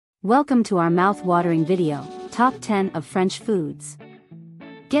Welcome to our mouth-watering video, Top 10 of French Foods.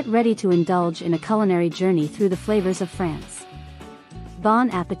 Get ready to indulge in a culinary journey through the flavors of France.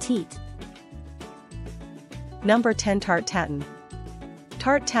 Bon appétit! Number 10. Tarte tatin.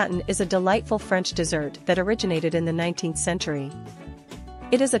 Tarte tatin is a delightful French dessert that originated in the 19th century.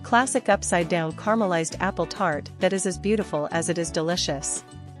 It is a classic upside-down caramelized apple tart that is as beautiful as it is delicious.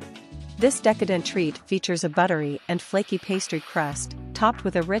 This decadent treat features a buttery and flaky pastry crust, topped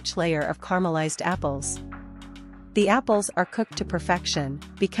with a rich layer of caramelized apples. The apples are cooked to perfection,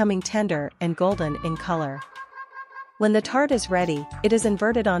 becoming tender and golden in color. When the tart is ready, it is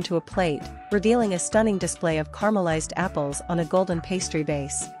inverted onto a plate, revealing a stunning display of caramelized apples on a golden pastry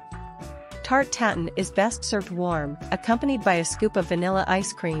base. Tarte tatin is best served warm, accompanied by a scoop of vanilla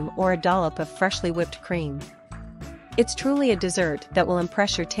ice cream or a dollop of freshly whipped cream. It's truly a dessert that will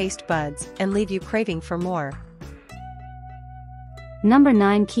impress your taste buds and leave you craving for more. Number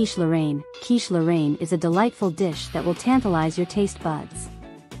 9. Quiche Lorraine. Quiche Lorraine is a delightful dish that will tantalize your taste buds.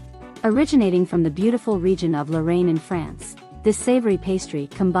 Originating from the beautiful region of Lorraine in France, this savory pastry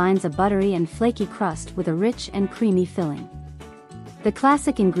combines a buttery and flaky crust with a rich and creamy filling. The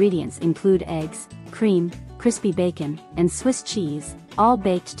classic ingredients include eggs, cream, crispy bacon, and Swiss cheese, all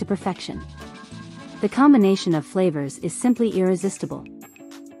baked to perfection. The combination of flavors is simply irresistible.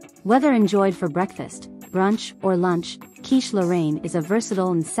 Whether enjoyed for breakfast, brunch, or lunch, quiche Lorraine is a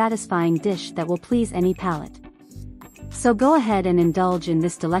versatile and satisfying dish that will please any palate. So go ahead and indulge in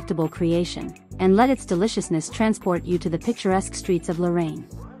this delectable creation, and let its deliciousness transport you to the picturesque streets of Lorraine.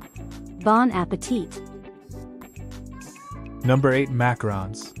 Bon appétit! Number 8.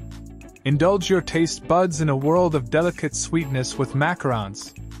 Macarons. Indulge your taste buds in a world of delicate sweetness with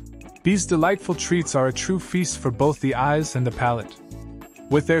macarons. These delightful treats are a true feast for both the eyes and the palate.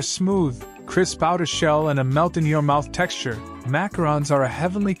 With their smooth, crisp outer shell and a melt-in-your-mouth texture, macarons are a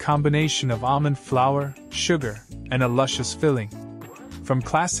heavenly combination of almond flour, sugar, and a luscious filling. From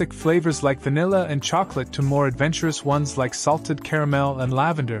classic flavors like vanilla and chocolate to more adventurous ones like salted caramel and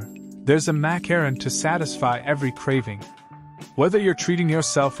lavender, there's a macaron to satisfy every craving. Whether you're treating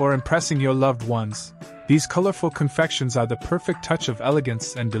yourself or impressing your loved ones, these colorful confections are the perfect touch of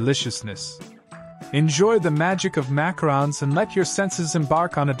elegance and deliciousness. Enjoy the magic of macarons and let your senses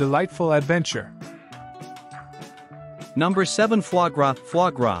embark on a delightful adventure. Number 7. Foie gras. Foie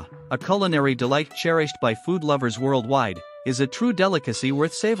gras, a culinary delight cherished by food lovers worldwide, is a true delicacy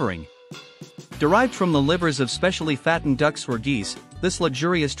worth savoring. Derived from the livers of specially fattened ducks or geese, this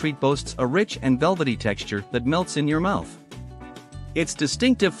luxurious treat boasts a rich and velvety texture that melts in your mouth. Its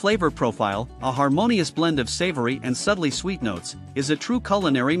distinctive flavor profile, a harmonious blend of savory and subtly sweet notes, is a true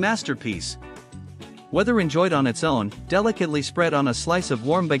culinary masterpiece. Whether enjoyed on its own, delicately spread on a slice of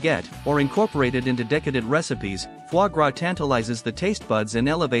warm baguette, or incorporated into decadent recipes, foie gras tantalizes the taste buds and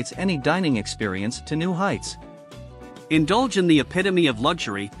elevates any dining experience to new heights. Indulge in the epitome of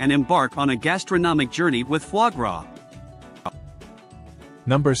luxury and embark on a gastronomic journey with foie gras.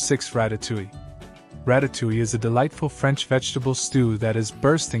 Number 6. Ratatouille. Ratatouille is a delightful French vegetable stew that is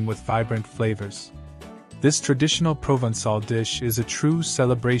bursting with vibrant flavors. This traditional Provençal dish is a true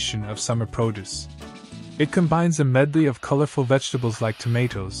celebration of summer produce. It combines a medley of colorful vegetables like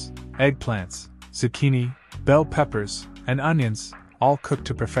tomatoes, eggplants, zucchini, bell peppers, and onions, all cooked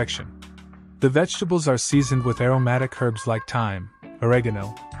to perfection. The vegetables are seasoned with aromatic herbs like thyme,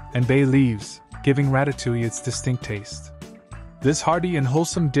 oregano, and bay leaves, giving ratatouille its distinct taste. This hearty and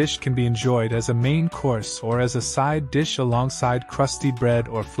wholesome dish can be enjoyed as a main course or as a side dish alongside crusty bread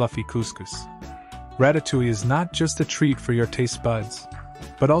or fluffy couscous. Ratatouille is not just a treat for your taste buds,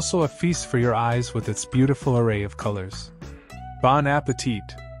 but also a feast for your eyes with its beautiful array of colors. Bon appétit!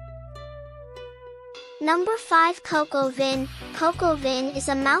 Number 5. Coq au vin. Coq au vin is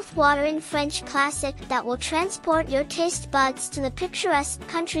a mouth-watering French classic that will transport your taste buds to the picturesque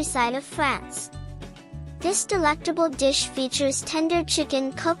countryside of France. This delectable dish features tender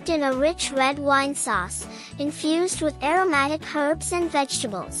chicken cooked in a rich red wine sauce, infused with aromatic herbs and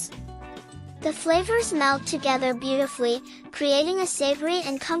vegetables. The flavors melt together beautifully, creating a savory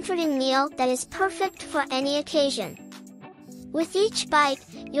and comforting meal that is perfect for any occasion. With each bite,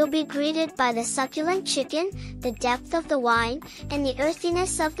 you'll be greeted by the succulent chicken, the depth of the wine, and the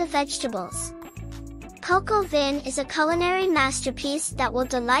earthiness of the vegetables. Coq au vin is a culinary masterpiece that will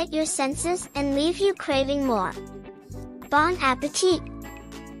delight your senses and leave you craving more. Bon appétit!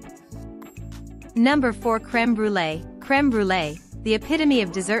 Number 4. Crème brûlée. Crème brûlée, the epitome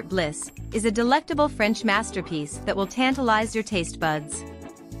of dessert bliss, is a delectable French masterpiece that will tantalize your taste buds.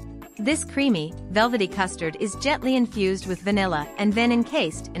 This creamy, velvety custard is gently infused with vanilla and then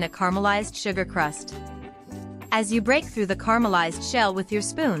encased in a caramelized sugar crust. As you break through the caramelized shell with your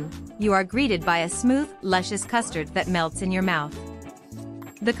spoon, you are greeted by a smooth, luscious custard that melts in your mouth.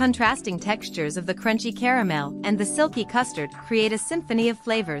 The contrasting textures of the crunchy caramel and the silky custard create a symphony of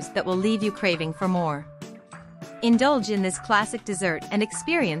flavors that will leave you craving for more. Indulge in this classic dessert and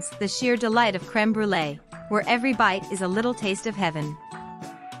experience the sheer delight of crème brûlée, where every bite is a little taste of heaven.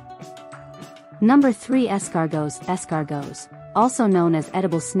 Number 3. Escargots. Escargots, also known as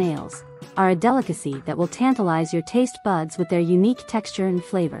edible snails, are a delicacy that will tantalize your taste buds with their unique texture and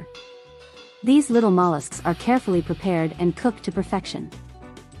flavor. These little mollusks are carefully prepared and cooked to perfection.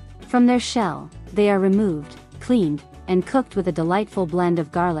 From their shell, they are removed, cleaned, and cooked with a delightful blend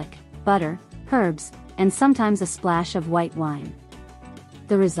of garlic, butter, herbs, and sometimes a splash of white wine.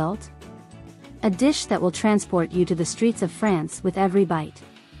 The result? A dish that will transport you to the streets of France with every bite.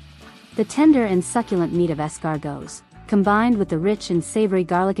 The tender and succulent meat of escargots, combined with the rich and savory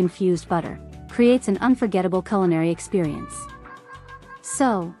garlic-infused butter, creates an unforgettable culinary experience.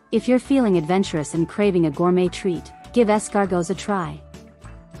 So, if you're feeling adventurous and craving a gourmet treat, give escargots a try.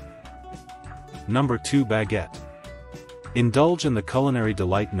 Number 2. Baguette. Indulge in the culinary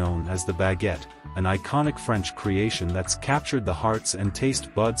delight known as the baguette, an iconic French creation that's captured the hearts and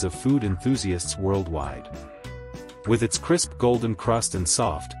taste buds of food enthusiasts worldwide. With its crisp golden crust and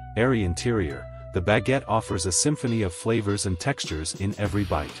soft, airy interior, the baguette offers a symphony of flavors and textures in every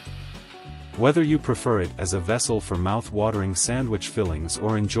bite. Whether you prefer it as a vessel for mouth-watering sandwich fillings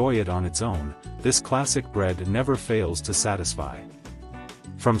or enjoy it on its own, this classic bread never fails to satisfy.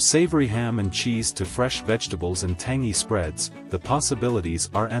 From savory ham and cheese to fresh vegetables and tangy spreads, the possibilities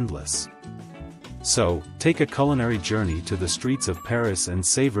are endless. So, take a culinary journey to the streets of Paris and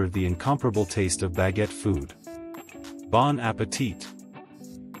savor the incomparable taste of baguette food. Bon appétit!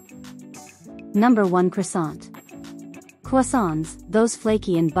 Number 1. Croissant. Croissants, those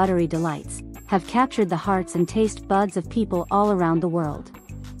flaky and buttery delights, have captured the hearts and taste buds of people all around the world.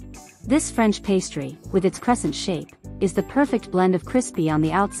 This French pastry, with its crescent shape, is the perfect blend of crispy on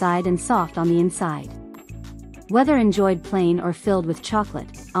the outside and soft on the inside. Whether enjoyed plain or filled with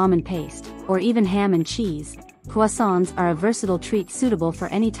chocolate, almond paste, or even ham and cheese, croissants are a versatile treat suitable for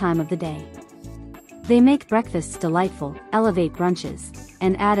any time of the day. They make breakfasts delightful, elevate brunches,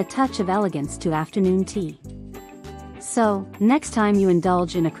 and add a touch of elegance to afternoon tea. So, next time you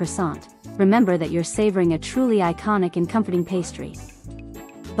indulge in a croissant, remember that you're savoring a truly iconic and comforting pastry.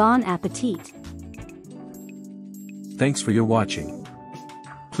 Bon appétit! Thanks for your watching.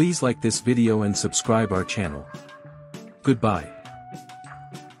 Please like this video and subscribe our channel. Goodbye.